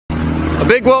A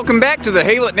big welcome back to the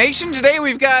Haylet Nation. Today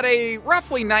we've got a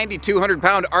roughly 9,200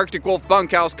 pound Arctic Wolf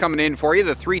bunkhouse coming in for you,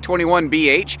 the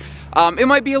 321BH. It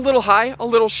might be a little high, a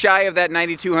little shy of that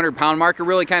 9,200 pound mark. It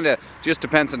really kind of just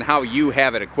depends on how you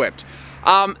have it equipped.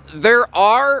 There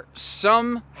are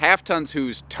some half tons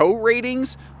whose tow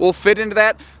ratings will fit into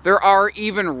that. There are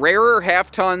even rarer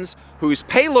half tons whose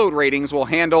payload ratings will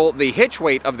handle the hitch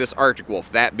weight of this Arctic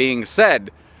Wolf. That being said,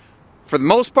 for the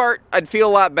most part, I'd feel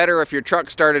a lot better if your truck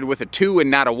started with a 2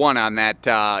 and not a 1 on that,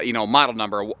 model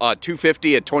number,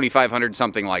 250, a 2500,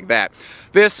 something like that.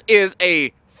 This is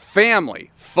a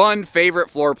family fun favorite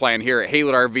floor plan here at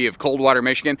Haylet RV of Coldwater,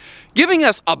 Michigan, giving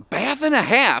us a bath and a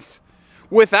half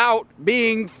without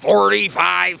being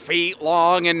 45 feet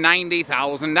long and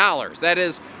 $90,000. That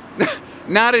is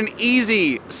not an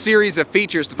easy series of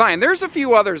features to find. There's a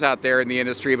few others out there in the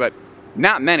industry, but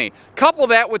not many. Couple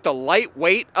that with the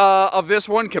lightweight of this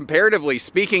one, comparatively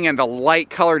speaking, and the light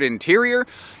colored interior.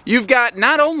 You've got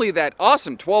not only that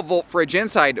awesome 12-volt fridge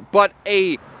inside, but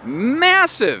a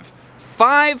massive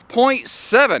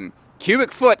 5.7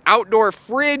 cubic foot outdoor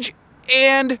fridge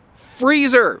and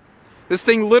freezer. This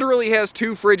thing literally has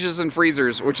 2 fridges and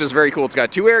freezers, which is very cool. It's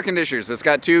got 2 air conditioners, it's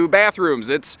got 2 bathrooms,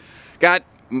 it's got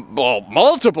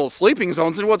multiple sleeping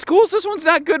zones, and what's cool is this one's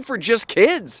not good for just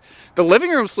kids. The living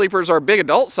room sleepers are big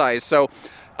adult size, so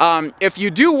if you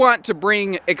do want to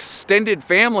bring extended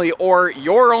family or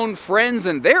your own friends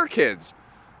and their kids,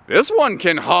 this one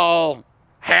can haul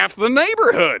half the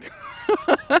neighborhood.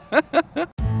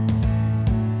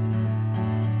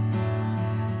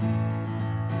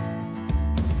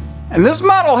 And this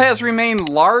model has remained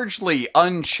largely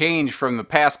unchanged from the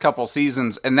past couple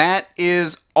seasons, and that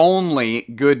is only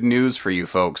good news for you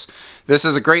folks. This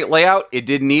is a great layout. It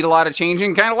didn't need a lot of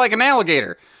changing, kind of like an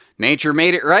alligator. Nature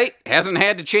made it right. Hasn't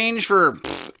had to change for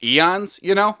eons,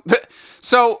 you know?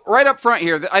 So right up front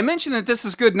here, I mentioned that this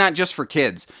is good not just for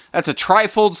kids. That's a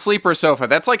tri-fold sleeper sofa.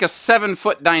 That's like a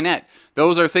 7-foot dinette.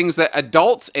 Those are things that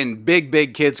adults and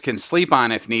big kids can sleep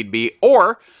on if need be,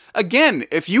 or again,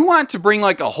 if you want to bring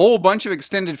like a whole bunch of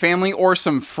extended family or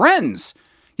some friends,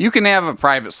 you can have a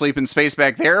private sleeping space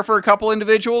back there for a couple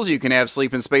individuals. You can have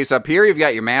sleeping space up here. You've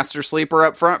got your master sleeper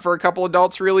up front for a couple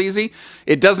adults real easy.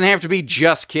 It doesn't have to be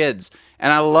just kids.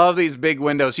 And I love these big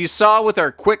windows. You saw with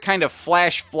our quick kind of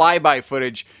flash flyby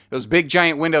footage, those big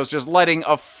giant windows just letting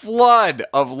a flood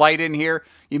of light in here.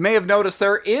 You may have noticed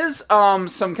there is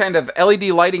some kind of LED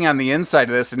lighting on the inside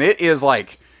of this, and it is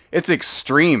like, it's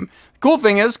extreme. Cool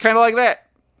thing is, kind of like that.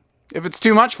 If it's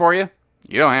too much for you,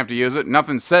 you don't have to use it.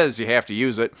 Nothing says you have to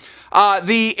use it.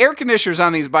 The air conditioners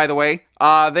on these, by the way,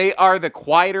 they are the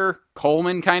quieter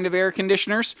Coleman kind of air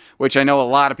conditioners, which I know a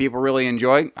lot of people really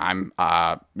enjoy. I'm,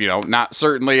 not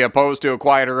certainly opposed to a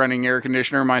quieter running air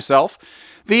conditioner myself.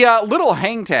 The little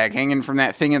hang tag hanging from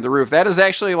that thing at the roof, that is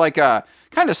actually like a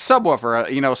kind of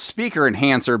subwoofer, speaker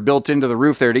enhancer built into the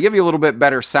roof there to give you a little bit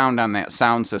better sound on that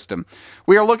sound system.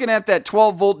 We are looking at that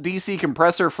 12-volt DC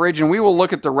compressor fridge, and we will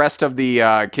look at the rest of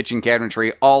the kitchen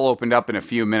cabinetry all opened up in a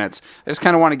few minutes. I just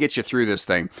kind of want to get you through this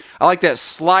thing. I like that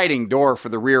sliding door for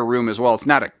the rear room as well. It's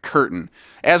not a curtain.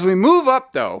 As we move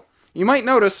up, though, you might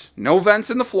notice no vents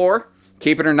in the floor.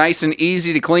 Keeping her nice and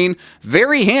easy to clean.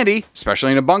 Very handy,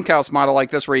 especially in a bunkhouse model like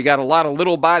this where you got a lot of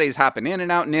little bodies hopping in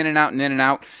and out and in and out and in and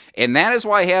out. And that is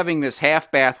why having this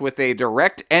half bath with a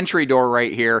direct entry door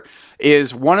right here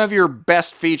is one of your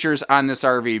best features on this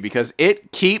RV, because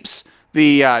it keeps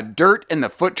the dirt and the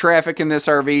foot traffic in this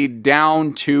RV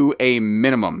down to a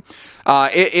minimum.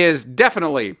 It is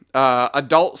definitely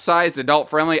adult-sized,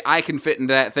 adult-friendly. I can fit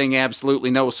into that thing absolutely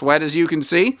no sweat, as you can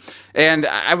see. And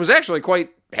I was actually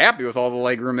quite happy with all the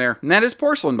legroom there. And that is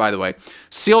porcelain, by the way.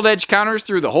 Sealed edge counters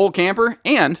through the whole camper,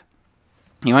 and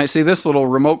you might see this little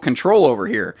remote control over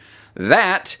here.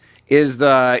 That is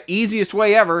the easiest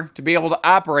way ever to be able to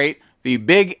operate the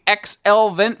big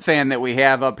XL vent fan that we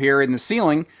have up here in the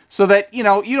ceiling, so that, you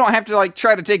don't have to like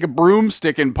try to take a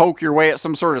broomstick and poke your way at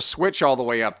some sort of switch all the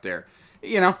way up there.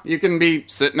 You can be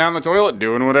sitting on the toilet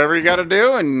doing whatever you got to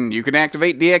do, and you can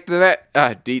deactivate,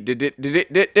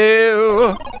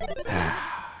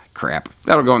 crap.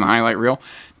 That'll go in the highlight reel.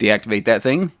 Deactivate that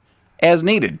thing as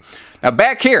needed. Now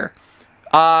back here,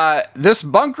 this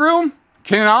bunk room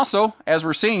can also, as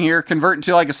we're seeing here, convert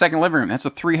into like a second living room. That's a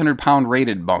 300-pound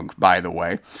rated bunk, by the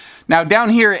way. Now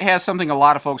down here, it has something a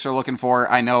lot of folks are looking for,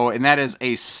 I know, and that is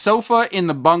a sofa in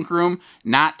the bunk room,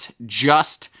 not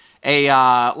just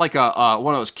like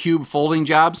one of those cube folding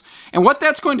jobs. And what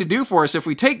that's going to do for us, if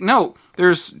we take note,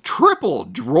 there's triple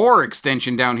drawer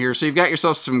extension down here, so you've got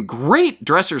yourself some great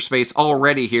dresser space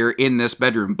already here in this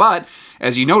bedroom. But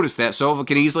as you notice, that sofa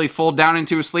can easily fold down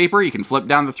into a sleeper. You can flip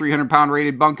down the 300-pound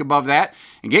rated bunk above that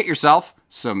and get yourself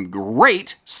some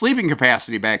great sleeping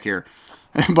capacity back here.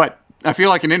 But I feel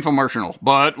like an infomercial.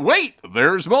 But wait,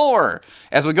 there's more.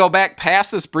 As we go back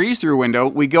past this breeze-through window,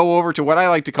 we go over to what I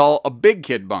like to call a big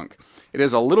kid bunk. It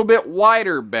is a little bit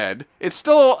wider bed. It's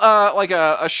still like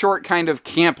a short kind of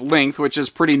camp length, which is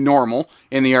pretty normal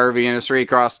in the RV industry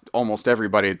across almost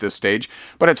everybody at this stage.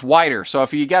 But it's wider, so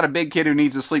if you got a big kid who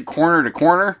needs to sleep corner to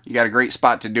corner, you got a great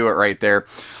spot to do it right there.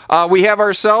 We have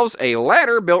ourselves a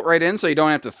ladder built right in, so you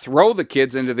don't have to throw the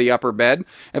kids into the upper bed.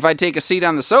 If I take a seat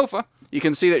on the sofa, you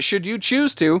can see that should you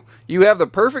choose to, you have the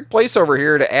perfect place over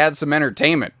here to add some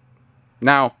entertainment.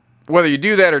 Now, whether you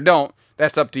do that or don't,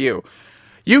 that's up to you.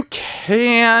 You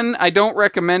can, I don't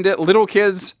recommend it. Little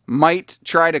kids might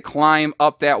try to climb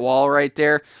up that wall right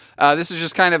there. This is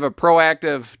just kind of a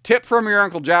proactive tip from your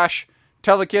Uncle Josh.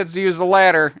 Tell the kids to use the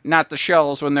ladder, not the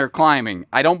shelves when they're climbing.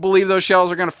 I don't believe those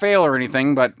shelves are going to fail or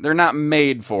anything, but they're not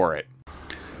made for it.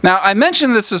 Now, I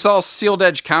mentioned this is all sealed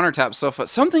edge countertop sofa,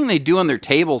 something they do on their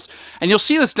tables, and you'll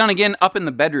see this done again up in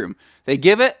the bedroom. They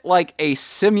give it like a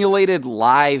simulated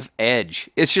live edge.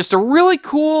 It's just a really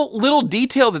cool little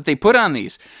detail that they put on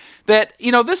these. That,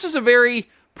 you know, this is a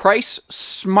very price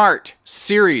smart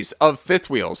series of fifth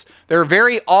wheels. They're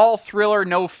very all thriller,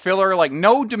 no filler, like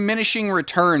no diminishing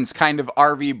returns kind of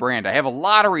RV brand. I have a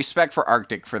lot of respect for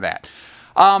Arctic for that.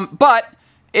 But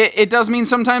it does mean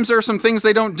sometimes there are some things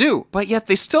they don't do, but yet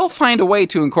they still find a way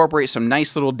to incorporate some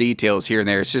nice little details here and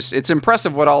there. It's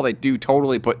impressive what all they do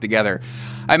totally put together.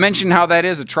 I mentioned how that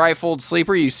is a tri-fold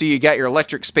sleeper. You see you got your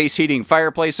electric space heating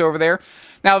fireplace over there.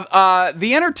 Now,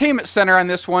 the entertainment center on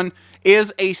this one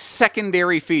is a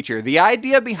secondary feature. The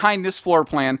idea behind this floor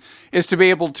plan is to be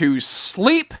able to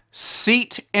sleep,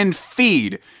 seat, and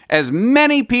feed as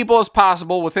many people as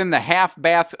possible within the half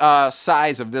bath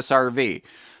size of this RV.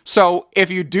 So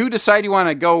if you do decide you want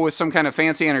to go with some kind of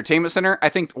fancy entertainment center, I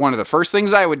think one of the first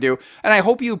things I would do, and I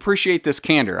hope you appreciate this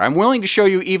candor. I'm willing to show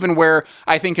you even where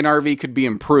I think an RV could be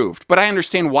improved, but I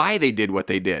understand why they did what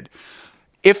they did.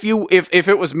 If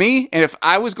it was me, and if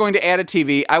I was going to add a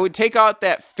TV, I would take out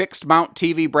that fixed mount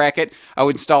TV bracket, I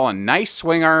would install a nice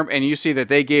swing arm, and you see that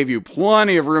they gave you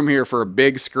plenty of room here for a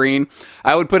big screen.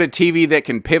 I would put a TV that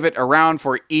can pivot around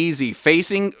for easy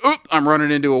facing. Oop, I'm running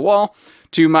into a wall.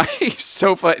 To my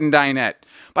sofa and dinette.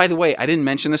 By the way, I didn't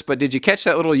mention this, but did you catch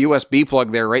that little USB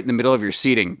plug there right in the middle of your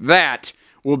seating? That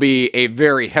will be a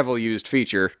very heavily used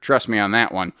feature. Trust me on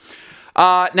that one.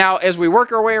 Now, as we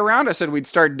work our way around, I said we'd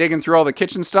start digging through all the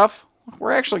kitchen stuff.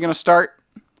 We're actually going to start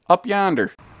up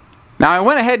yonder. Now, I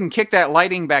went ahead and kicked that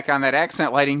lighting back on, that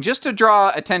accent lighting, just to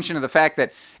draw attention to the fact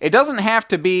that it doesn't have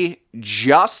to be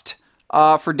just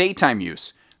for daytime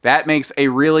use. That makes a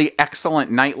really excellent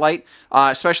nightlight,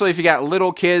 especially if you got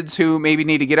little kids who maybe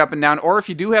need to get up and down, or if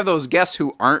you do have those guests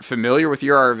who aren't familiar with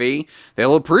your RV,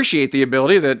 they'll appreciate the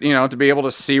ability that, you know, to be able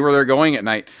to see where they're going at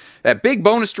night. That big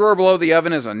bonus drawer below the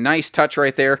oven is a nice touch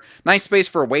right there. Nice space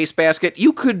for a wastebasket.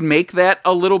 You could make that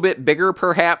a little bit bigger,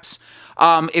 perhaps,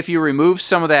 if you remove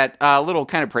some of that little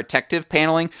kind of protective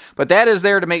paneling, but that is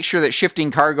there to make sure that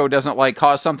shifting cargo doesn't like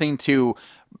cause something to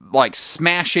like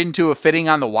smash into a fitting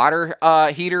on the water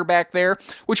heater back there,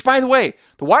 which, by the way,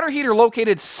 the water heater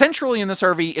located centrally in this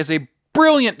RV is a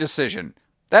brilliant decision.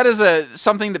 That is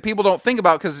something that people don't think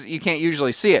about because you can't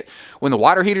usually see it. When the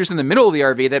water heater's in the middle of the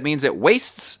RV, that means it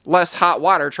wastes less hot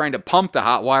water trying to pump the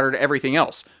hot water to everything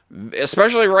else,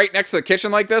 especially right next to the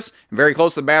kitchen like this, very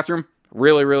close to the bathroom.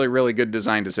 Really, really, really good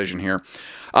design decision here.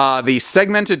 The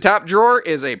segmented top drawer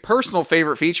is a personal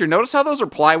favorite feature. Notice how those are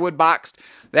plywood boxed.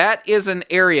 That is an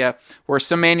area where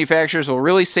some manufacturers will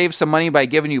really save some money by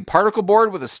giving you particle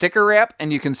board with a sticker wrap,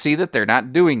 and you can see that they're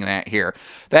not doing that here.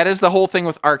 That is the whole thing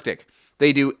with Arctic.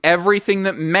 They do everything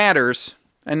that matters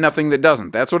and nothing that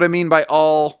doesn't. That's what I mean by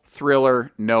all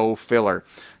thriller, no filler.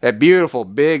 That beautiful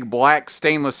big black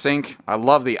stainless sink. I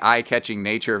love the eye-catching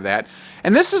nature of that.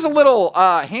 And this is a little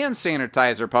hand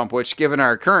sanitizer pump, which given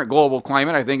our current global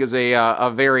climate, I think is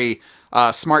a very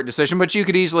smart decision, but you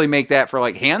could easily make that for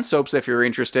like hand soaps if you're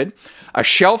interested. A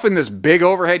shelf in this big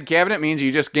overhead cabinet means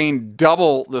you just gain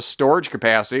double the storage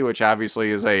capacity, which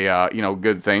obviously is a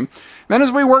good thing. Then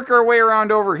as we work our way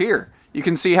around over here, you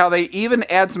can see how they even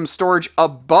add some storage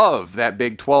above that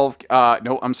big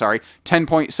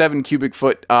 10.7 cubic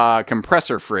foot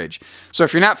compressor fridge. So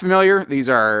if you're not familiar, these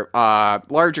are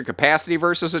larger capacity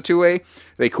versus a 2A.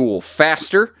 They cool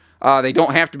faster. They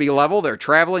don't have to be level. They're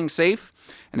traveling safe.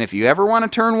 And if you ever want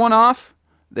to turn one off,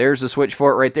 there's the switch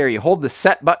for it right there. You hold the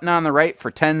set button on the right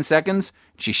for 10 seconds.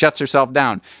 She shuts herself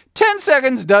down. 10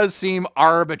 seconds does seem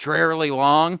arbitrarily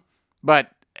long,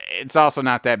 but it's also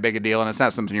not that big a deal, and it's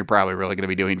not something you're probably really going to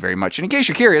be doing very much. And in case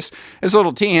you're curious, this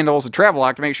little T-handle is a travel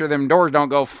lock to make sure them doors don't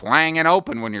go flanging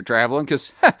open when you're traveling,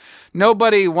 because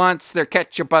nobody wants their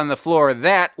ketchup on the floor.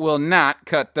 That will not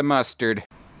cut the mustard.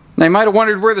 Now, you might have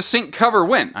wondered where the sink cover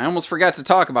went. I almost forgot to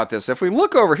talk about this. If we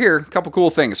look over here, a couple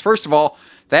cool things. First of all,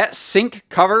 that sink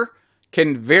cover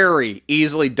can very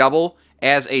easily double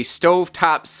as a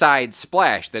stovetop side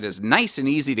splash that is nice and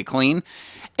easy to clean.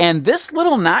 And this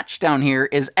little notch down here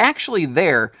is actually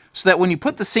there so that when you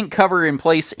put the sink cover in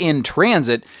place in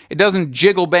transit, it doesn't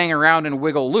jiggle bang around and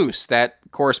wiggle loose. That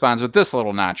corresponds with this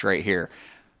little notch right here.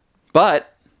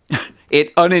 But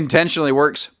it unintentionally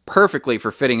works perfectly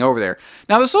for fitting over there.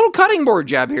 Now, this little cutting board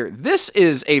job here, this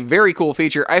is a very cool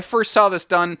feature. I first saw this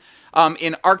done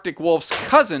in Arctic Wolf's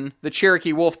cousin, the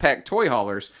Cherokee Wolfpack toy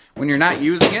haulers. When you're not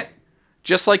using it,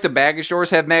 just like the baggage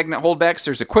doors have magnet holdbacks,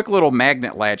 there's a quick little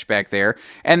magnet latch back there.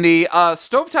 And the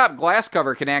stovetop glass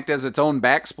cover can act as its own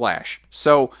backsplash.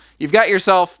 So you've got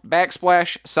yourself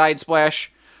backsplash, side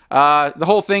splash. The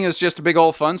whole thing is just a big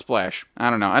old fun splash. I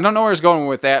don't know. I don't know where I was going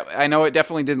with that. I know it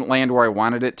definitely didn't land where I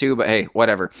wanted it to, but hey,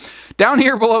 whatever. Down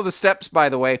here below the steps, by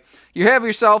the way, you have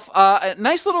yourself a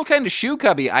nice little kind of shoe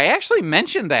cubby. I actually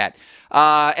mentioned that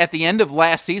at the end of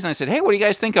last season. I said, hey, what do you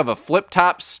guys think of a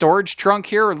flip-top storage trunk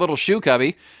here or little shoe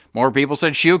cubby? More people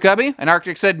said shoe cubby, and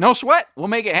Arctic said, no sweat, we'll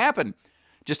make it happen.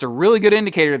 Just a really good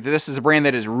indicator that this is a brand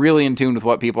that is really in tune with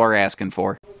what people are asking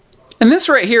for. And this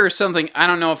right here is something I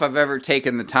don't know if I've ever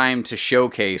taken the time to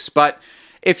showcase, but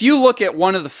if you look at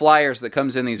one of the flyers that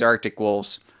comes in these Arctic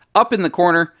Wolves, up in the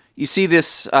corner, you see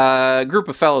this group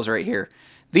of fellows right here.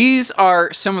 These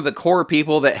are some of the core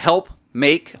people that help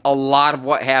make a lot of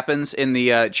what happens in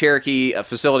the Cherokee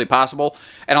facility possible.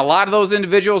 And a lot of those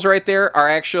individuals right there are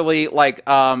actually like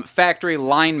factory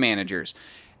line managers.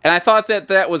 And I thought that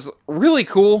that was really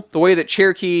cool, the way that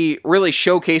Cherokee really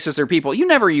showcases their people. You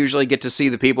never usually get to see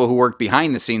the people who work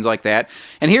behind the scenes like that.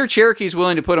 And here Cherokee's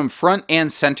willing to put them front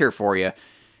and center for you.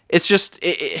 It's just,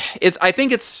 I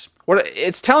think it's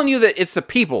telling you that it's the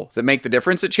people that make the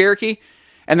difference at Cherokee.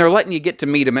 And they're letting you get to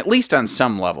meet them at least on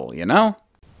some level, you know?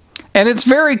 And it's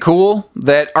very cool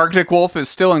that Arctic Wolf is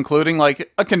still including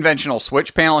like a conventional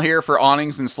switch panel here for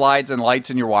awnings and slides and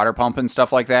lights in your water pump and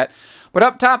stuff like that. But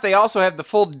up top, they also have the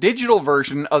full digital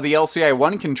version of the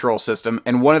LCI-1 control system,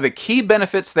 and one of the key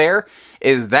benefits there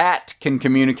is that can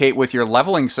communicate with your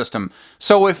leveling system.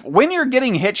 So when you're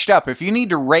getting hitched up, if you need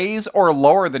to raise or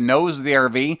lower the nose of the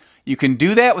RV, you can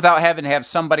do that without having to have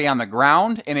somebody on the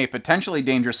ground in a potentially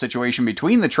dangerous situation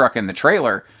between the truck and the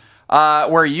trailer,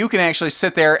 where you can actually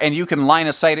sit there and you can line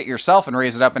of sight it yourself and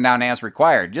raise it up and down as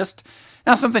required. Just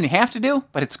not something you have to do,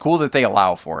 but it's cool that they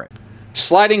allow for it.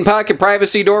 Sliding pocket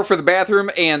privacy door for the bathroom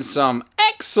and some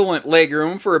excellent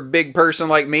legroom for a big person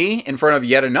like me in front of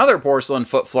yet another porcelain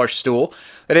foot flush stool.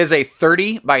 That is a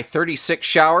 30 by 36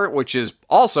 shower, which is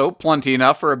also plenty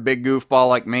enough for a big goofball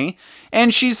like me.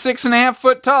 And she's 6.5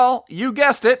 foot tall. You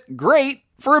guessed it. Great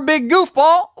for a big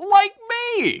goofball like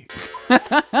me.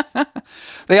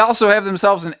 They also have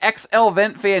themselves an XL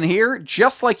vent fan here,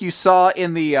 just like you saw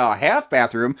in the half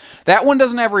bathroom. That one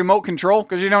doesn't have remote control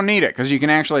because you don't need it, because you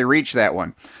can actually reach that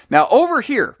one. Now over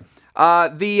here,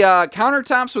 the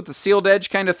countertops with the sealed edge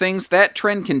kind of things, that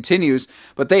trend continues,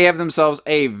 but they have themselves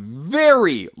a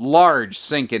very large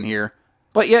sink in here.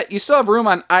 But yet, you still have room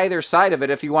on either side of it.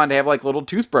 If you want to have like a little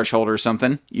toothbrush holder or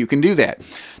something, you can do that.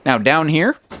 Now down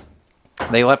here,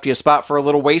 they left you a spot for a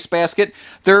little wastebasket.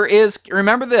 There is,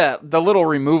 remember the little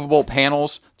removable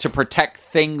panels to protect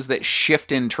things that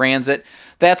shift in transit?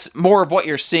 That's more of what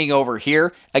you're seeing over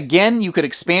here. Again, you could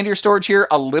expand your storage here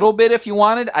a little bit if you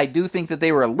wanted. I do think that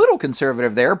they were a little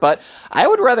conservative there, but I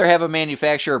would rather have a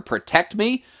manufacturer protect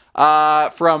me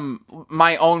from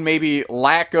my own maybe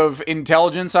lack of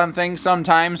intelligence on things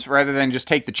sometimes, rather than just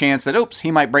take the chance that, oops,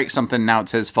 he might break something, now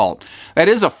it's his fault. That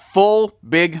is a full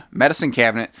big medicine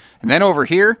cabinet. And then over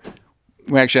here,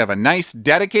 we actually have a nice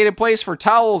dedicated place for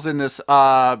towels in this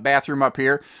bathroom up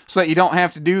here, so that you don't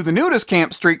have to do the nudist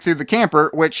camp streak through the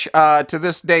camper, which to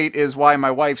this date is why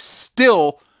my wife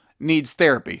still needs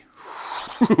therapy.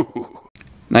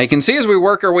 Now you can see as we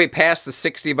work our way past the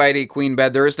 60 by 80 queen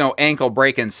bed, there is no ankle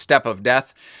break-in step of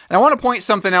death. And I want to point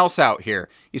something else out here.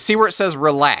 You see where it says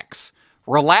relax?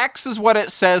 Relax is what it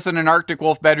says in an Arctic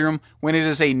Wolf bedroom when it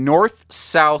is a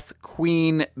north-south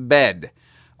queen bed.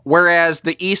 Whereas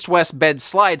the east-west bed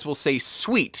slides will say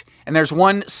suite. And there's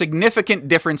one significant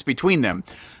difference between them.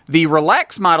 The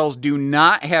Relax models do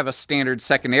not have a standard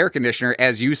second air conditioner,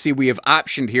 as you see we have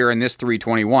optioned here in this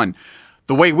 321.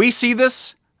 The way we see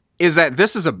this is that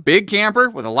this is a big camper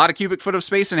with a lot of cubic foot of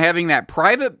space, and having that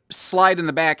private slide in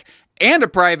the back and a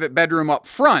private bedroom up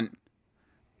front,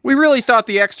 we really thought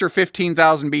the extra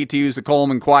 15,000 BTUs of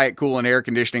Coleman quiet, cool, and air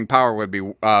conditioning power would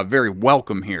be very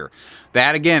welcome here.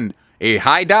 That, again, a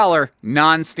high dollar,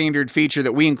 non-standard feature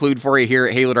that we include for you here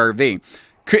at Haylett RV.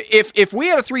 If we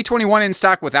had a 321 in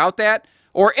stock without that,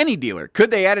 or any dealer, could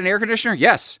they add an air conditioner?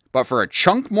 Yes, but for a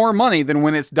chunk more money than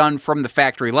when it's done from the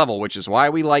factory level, which is why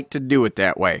we like to do it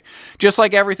that way. Just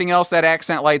like everything else, that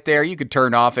accent light there, you could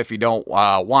turn off if you don't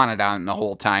want it on the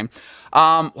whole time.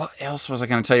 What else was I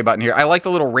going to tell you about in here? I like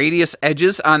the little radius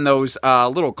edges on those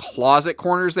little closet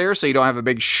corners there, so you don't have a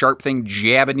big sharp thing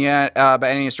jabbing you by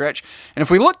any stretch. And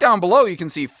if we look down below, you can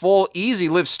see full easy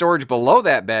lift storage below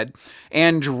that bed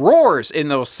and drawers in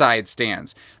those side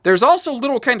stands. There's also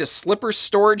little kind of slipper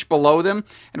storage below them.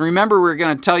 And remember, we're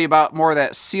going to tell you about more of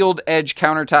that sealed edge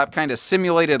countertop kind of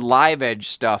simulated live edge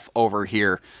stuff over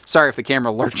here. Sorry if the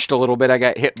camera lurched a little bit. I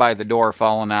got hit by the door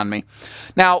falling on me.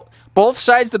 Now, both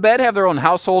sides of the bed have their own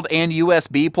household and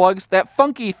USB plugs. That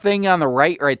funky thing on the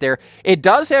right there, it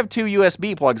does have two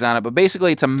USB plugs on it, but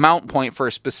basically it's a mount point for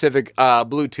a specific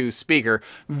Bluetooth speaker.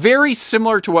 Very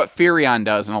similar to what Furrion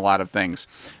does in a lot of things.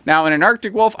 Now, in an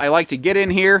Arctic Wolf, I like to get in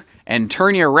here and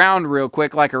turn you around real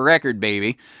quick like a record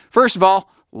baby. First of all,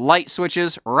 light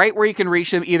switches right where you can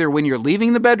reach them either when you're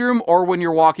leaving the bedroom or when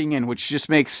you're walking in, which just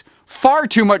makes far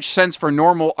too much sense for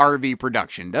normal RV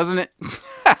production, doesn't it?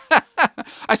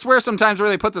 I swear sometimes where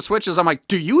they put the switches, I'm like,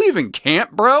 do you even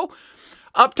camp, bro?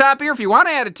 Up top here, if you want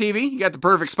to add a TV, you got the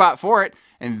perfect spot for it.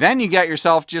 And then you got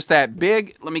yourself just that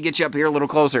big, let me get you up here a little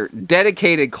closer,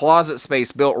 dedicated closet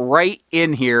space built right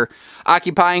in here,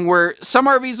 occupying where some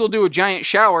RVs will do a giant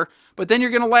shower, but then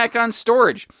you're going to lack on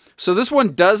storage. So this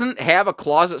one doesn't have a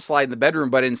closet slide in the bedroom,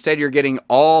 but instead you're getting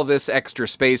all this extra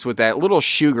space with that little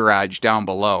shoe garage down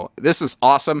below. This is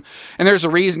awesome, and there's a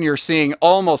reason you're seeing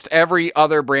almost every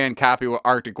other brand copy what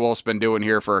Arctic Wolf's been doing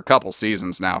here for a couple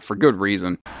seasons now, for good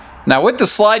reason. Now with the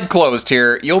slide closed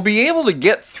here, you'll be able to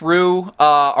get through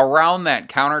around that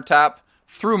countertop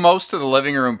through most of the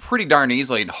living room pretty darn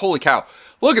easily, and holy cow,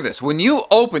 look at this. When you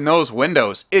open those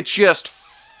windows, it just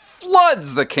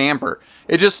floods the camper.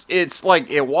 It's like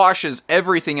it washes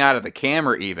everything out of the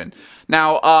camera even.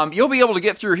 Now, you'll be able to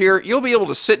get through here. You'll be able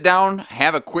to sit down,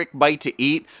 have a quick bite to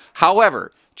eat.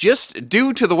 However, just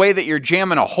due to the way that you're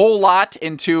jamming a whole lot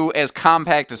into as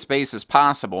compact a space as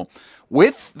possible,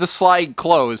 with the slide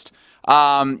closed, you're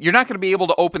not going to be able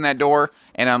to open that door.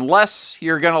 And unless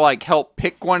you're going to like help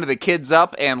pick one of the kids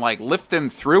up and like lift them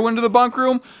through into the bunk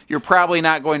room, you're probably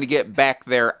not going to get back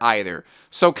there either.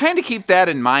 So kind of keep that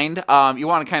in mind. You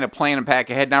want to kind of plan and pack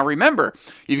ahead. Now remember,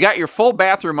 you've got your full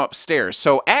bathroom upstairs,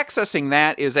 so accessing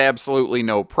that is absolutely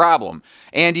no problem.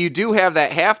 And you do have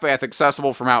that half bath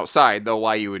accessible from outside, though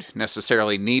why you would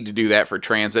necessarily need to do that for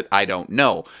transit, I don't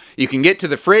know. You can get to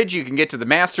the fridge, you can get to the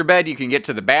master bed, you can get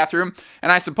to the bathroom,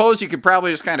 and I suppose you could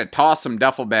probably just kind of toss some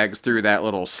duffel bags through that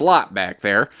little slot back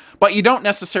there, but you don't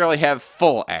necessarily have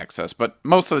full access. But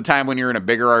most of the time when you're in a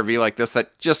bigger RV like this,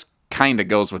 that just kind of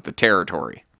goes with the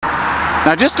territory.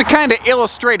 Now just to kind of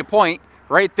illustrate a point,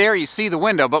 right there you see the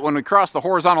window, but when we cross the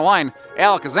horizontal line,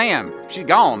 alakazam, she's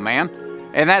gone, man.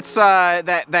 And that's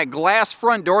that glass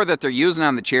front door that they're using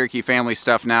on the Cherokee family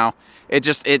stuff now.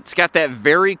 It's got that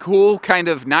very cool kind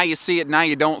of now you see it, now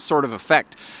you don't sort of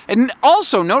effect. And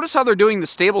also notice how they're doing the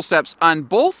stable steps on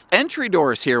both entry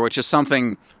doors here, which is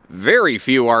something very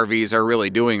few RVs are really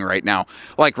doing right now.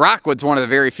 Like Rockwood's one of the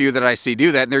very few that I see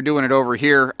do that, and they're doing it over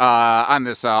here on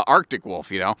this Arctic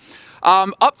Wolf, you know.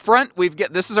 Up front,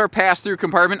 this is our pass-through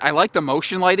compartment. I like the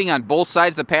motion lighting on both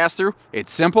sides of the pass-through.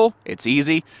 It's simple, it's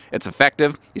easy, it's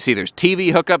effective. You see there's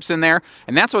TV hookups in there,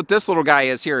 and that's what this little guy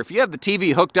is here. If you have the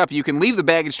TV hooked up, you can leave the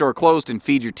baggage door closed and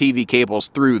feed your TV cables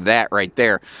through that right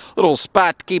there. Little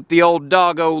spot to keep the old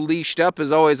doggo leashed up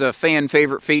is always a fan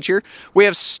favorite feature. We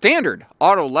have standard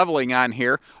auto leveling on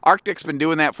here. Arctic's been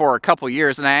doing that for a couple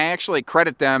years, and I actually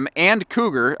credit them and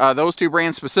Cougar, those two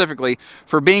brands specifically,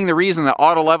 for being the reason that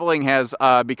auto leveling has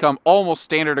become almost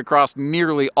standard across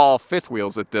nearly all fifth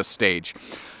wheels at this stage.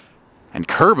 And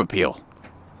curb appeal.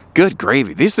 Good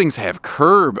gravy. These things have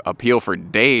curb appeal for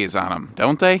days on them,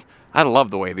 don't they? I love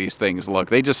the way these things look.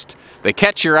 They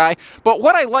catch your eye. But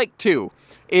what I like too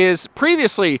is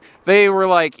previously they were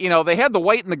like, you know, they had the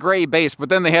white and the gray base, but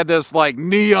then they had this like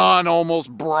neon, almost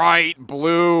bright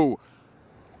blue.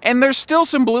 And there's still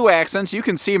some blue accents, you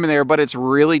can see them in there, but it's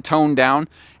really toned down,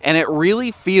 and it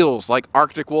really feels like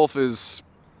Arctic Wolf is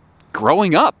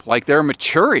growing up, like they're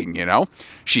maturing, you know.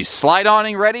 She's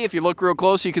slide-awning ready. If you look real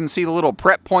close, you can see the little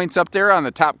prep points up there on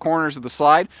the top corners of the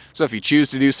slide. So if you choose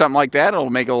to do something like that, it'll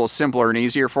make it a little simpler and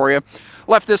easier for you.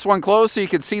 Left this one closed so you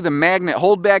can see the magnet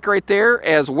holdback right there,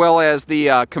 as well as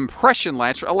the compression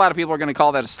latch. A lot of people are going to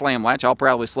call that a slam latch. I'll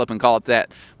probably slip and call it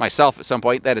that myself at some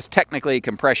point. That is technically a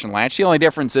compression latch. The only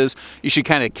difference is you should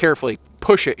kind of carefully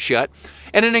push it shut.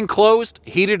 And an enclosed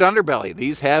heated underbelly.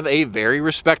 These have a very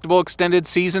respectable extended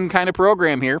season kind of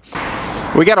program here.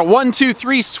 We got a 1, 2,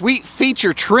 3 sweet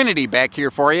feature trinity back here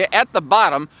for you. At the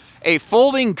bottom, a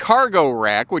folding cargo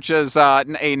rack, which is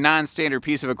a non-standard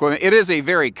piece of equipment. It is a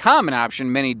very common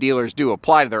option. Many dealers do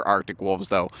apply to their Arctic Wolves,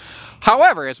 though.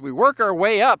 However, as we work our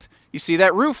way up, you see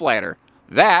that roof ladder.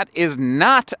 That is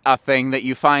not a thing that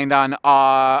you find on,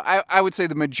 I would say,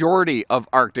 the majority of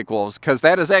Arctic Wolves, because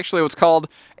that is actually what's called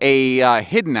a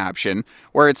hidden option,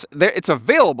 where it's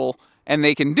available and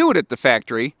they can do it at the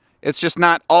factory. It's just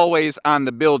not always on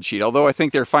the build sheet, although I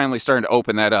think they're finally starting to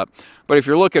open that up. But if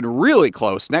you're looking really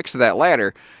close next to that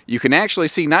ladder, you can actually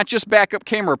see not just backup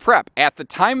camera prep. At the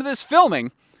time of this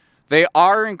filming, they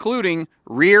are including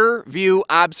rear view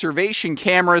observation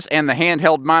cameras and the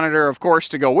handheld monitor, of course,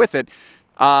 to go with it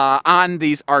on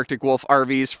these Arctic Wolf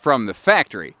RVs from the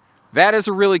factory. That is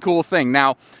a really cool thing.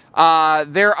 Now,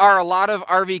 there are a lot of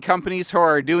RV companies who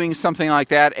are doing something like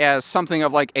that as something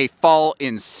of like a fall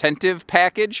incentive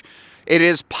package. It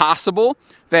is possible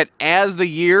that as the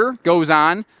year goes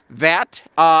on, that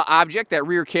object, that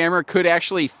rear camera, could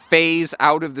actually phase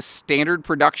out of the standard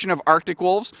production of Arctic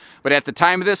Wolves. But at the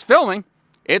time of this filming,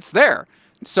 it's there.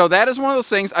 So that is one of those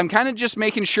things. I'm kind of just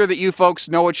making sure that you folks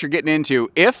know what you're getting into.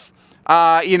 If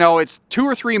you know, it's 2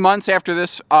 or 3 months after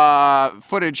this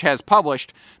footage has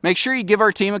published, make sure you give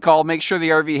our team a call. Make sure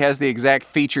the RV has the exact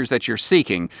features that you're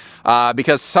seeking.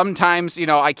 Because sometimes, you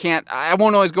know, I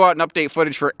won't always go out and update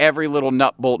footage for every little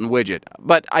nut, bolt, and widget.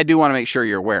 But I do want to make sure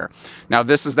you're aware. Now,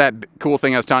 this is that cool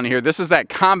thing I was telling you here. This is that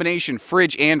combination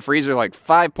fridge and freezer, like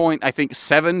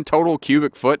 5.7 total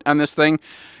cubic foot on this thing.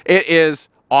 It is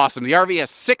awesome. The RV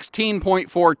has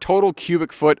 16.4 total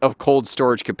cubic foot of cold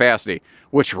storage capacity,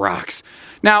 which rocks.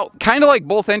 Now, kind of like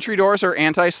both entry doors are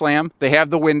anti-slam. They have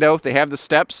the window, they have the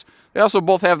steps. They also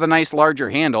both have the nice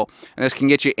larger handle, and this can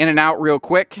get you in and out real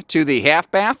quick to the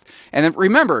half bath. And then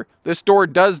remember, this door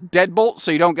does deadbolt, so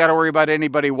you don't got to worry about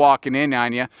anybody walking in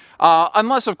on you.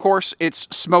 Unless, of course, it's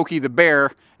Smokey the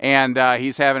Bear, and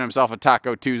he's having himself a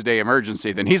Taco Tuesday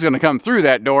emergency. Then he's going to come through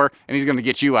that door, and he's going to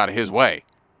get you out of his way.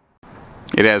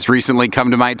 It has recently come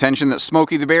to my attention that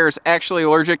Smokey the Bear is actually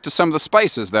allergic to some of the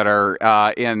spices that are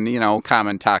in, you know,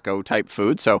 common taco type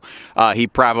food, so he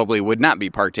probably would not be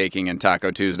partaking in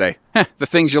Taco Tuesday. The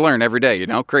things you learn every day, you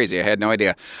know, crazy. I had no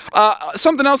idea.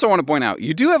 Something else I want to point out.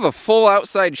 You do have a full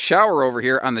outside shower over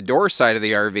here on the door side of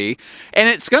the RV, and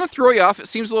it's going to throw you off. It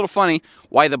seems a little funny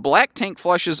why the black tank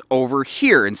flushes over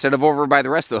here instead of over by the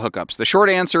rest of the hookups. The short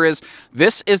answer is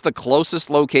this is the closest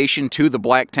location to the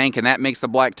black tank, and that makes the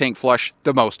black tank flush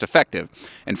the most effective.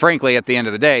 And frankly, at the end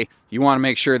of the day, you want to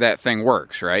make sure that thing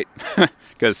works, right?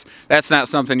 Because that's not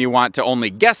something you want to only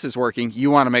guess is working. You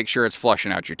want to make sure it's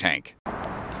flushing out your tank.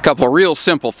 Couple of real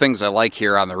simple things I like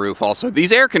here on the roof also.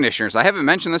 These air conditioners, I haven't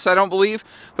mentioned this, I don't believe,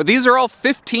 but these are all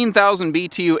 15,000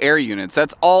 BTU air units.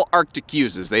 That's all Arctic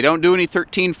uses. They don't do any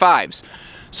 13.5s.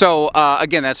 So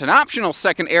again, that's an optional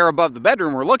second air above the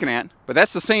bedroom we're looking at, but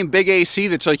that's the same big AC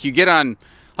that's like you get on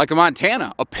like a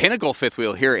Montana. A Pinnacle fifth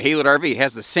wheel here at Haylett RV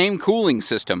has the same cooling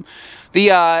system. The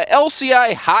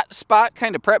LCI hot spot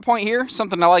kind of prep point here,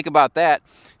 something I like about that,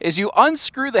 is you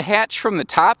unscrew the hatch from the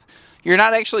top. You're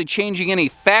not actually changing any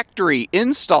factory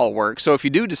install work, so if you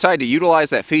do decide to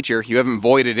utilize that feature, you haven't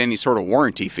voided any sort of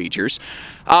warranty features.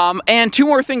 And two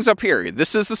more things up here.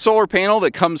 This is the solar panel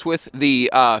that comes with the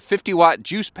 50-watt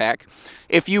juice pack.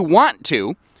 If you want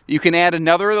to, you can add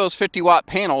another of those 50-watt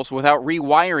panels without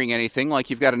rewiring anything,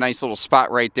 like you've got a nice little spot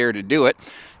right there to do it.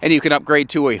 And you can upgrade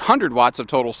to 100 watts of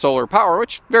total solar power,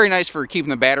 which is very nice for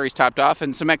keeping the batteries topped off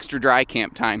and some extra dry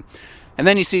camp time. And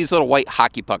then you see these little white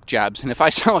hockey puck jobs. And if I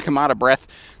sound like I'm out of breath,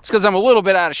 it's because I'm a little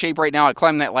bit out of shape right now. I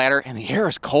climbed that ladder, and the air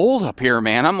is cold up here,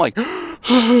 man. I'm like,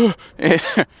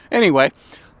 anyway,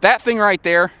 that thing right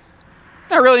there,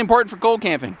 not really important for cold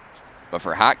camping. But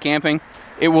for hot camping,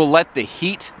 it will let the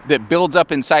heat that builds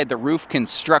up inside the roof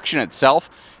construction itself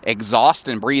exhaust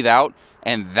and breathe out.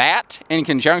 And that, in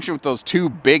conjunction with those two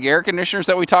big air conditioners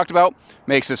that we talked about,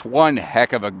 makes this one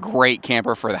heck of a great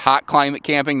camper for the hot climate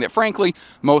camping that, frankly,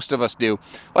 most of us do.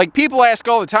 Like, people ask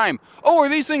all the time, oh, are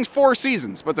these things 4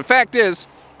 seasons? But the fact is,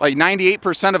 like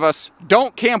 98% of us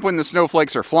don't camp when the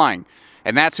snowflakes are flying.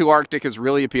 And that's who Arctic is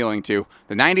really appealing to.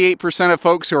 The 98% of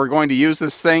folks who are going to use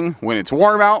this thing when it's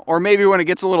warm out, or maybe when it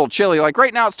gets a little chilly. Like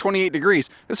right now it's 28 degrees.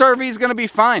 This RV is going to be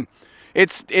fine.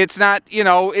 It's not, you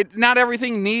know, not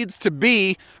everything needs to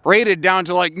be rated down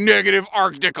to like negative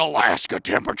Arctic Alaska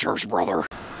temperatures, brother.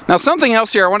 Now something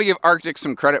else here I want to give Arctic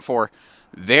some credit for.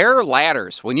 Their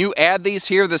ladders, when you add these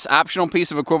here, this optional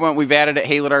piece of equipment we've added at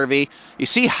Haylett RV, you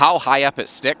see how high up it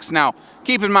sticks? Now,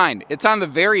 keep in mind, it's on the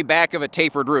very back of a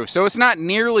tapered roof, so it's not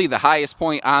nearly the highest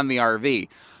point on the RV.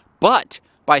 But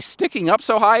by sticking up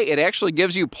so high, it actually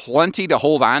gives you plenty to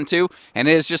hold on to, and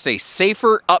it is just a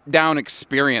safer up-down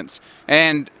experience.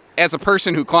 And as a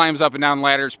person who climbs up and down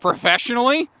ladders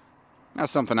professionally,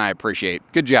 that's something I appreciate.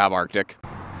 Good job, Arctic.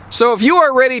 So if you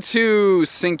are ready to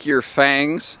sink your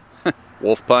fangs,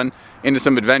 wolf pun, into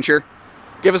some adventure,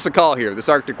 give us a call here. This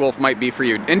Arctic Wolf might be for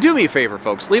you. And do me a favor,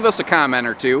 folks, leave us a comment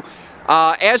or two.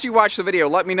 As you watch the video,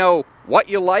 let me know what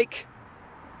you like,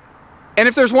 and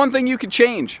if there's one thing you could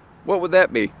change, what would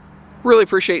that be? Really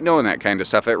appreciate knowing that kind of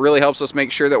stuff. It really helps us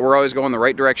make sure that we're always going the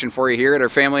right direction for you here at our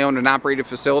family-owned and operated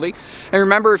facility. And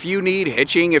remember, if you need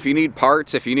hitching, if you need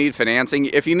parts, if you need financing,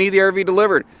 if you need the RV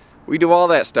delivered, we do all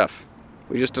that stuff.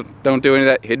 We just don't do any of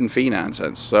that hidden fee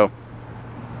nonsense. So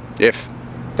if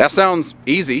that sounds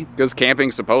easy, because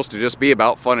camping's supposed to just be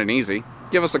about fun and easy,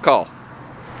 give us a call.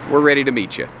 We're ready to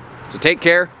meet you. So take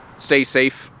care, stay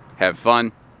safe, have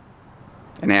fun,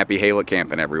 and happy Haylett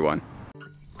camping, everyone.